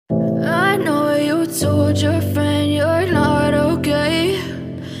told your friend you're not okay,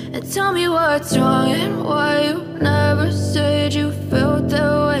 and tell me what's wrong and why you never said you felt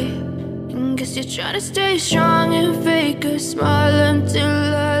that way. And guess you're trying to stay strong and fake a smile until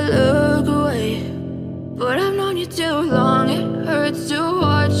I look away. But I've known you too long, it hurts to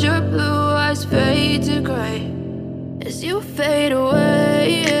watch your blue eyes fade to gray as you fade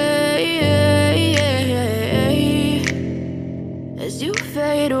away, as you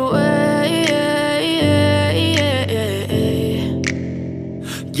fade away.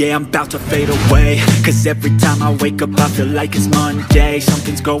 Yeah, I'm about to fade away, cause every time I wake up I feel like it's Monday.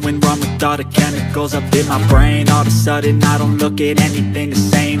 Something's going wrong with all the chemicals up in my brain. All of a sudden I don't look at anything the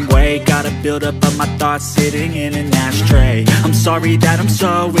same way. Gotta build up of my thoughts sitting in an ashtray. I'm sorry that I'm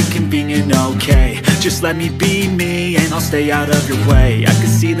so inconvenient, okay. Just let me be me and I'll stay out of your way. I can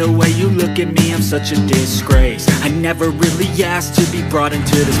see the way you look at me, I'm such a disgrace. I never really asked to be brought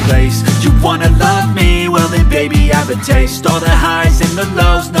into this place. You wanna love me? Well then baby I have a taste. All the highs and the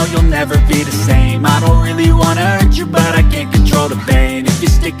lows, no you'll never be the same. I don't really wanna hurt you but I can't control the pain. If you're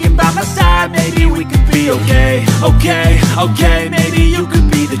sticking by my side maybe we could be okay. Okay, maybe you could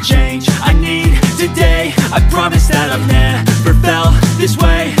be the change I need today. I promise that I've never felt this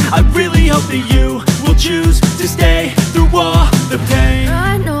way. I really hope that you will choose to stay through all the pain.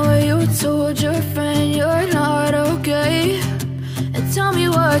 I know you told your friend you're not okay, and tell me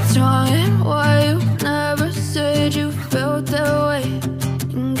what's wrong and why you never said you felt that way.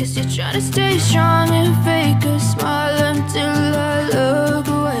 And guess you're trying to stay strong and fake a smile until I look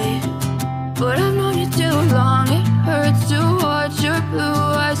away. But I've known you too long, it hurts to watch your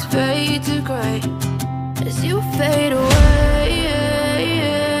blue eyes fade to gray as you fade away,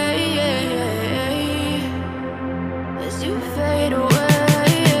 as you fade away,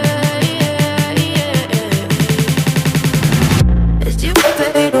 as you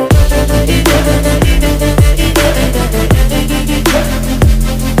fade away.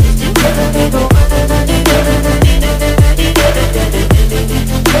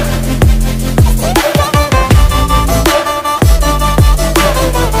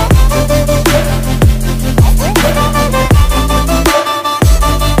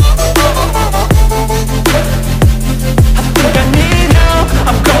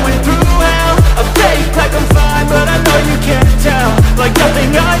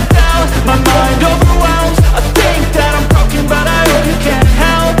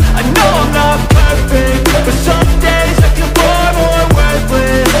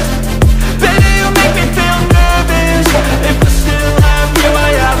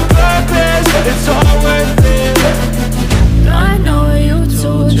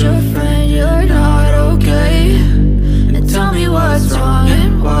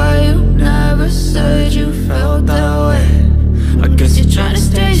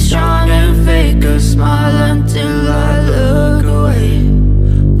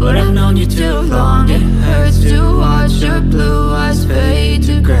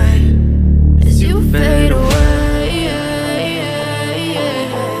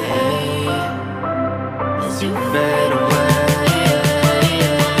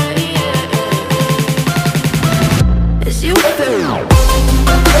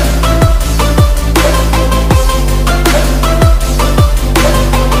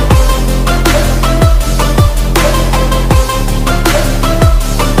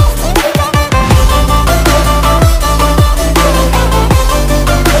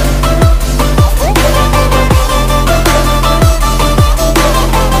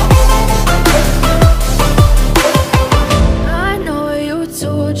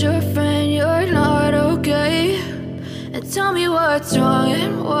 Tell me what's wrong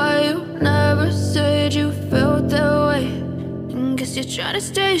and why you never said you felt that way. And guess you're trying to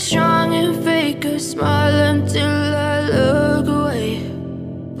stay strong and fake a smile until I look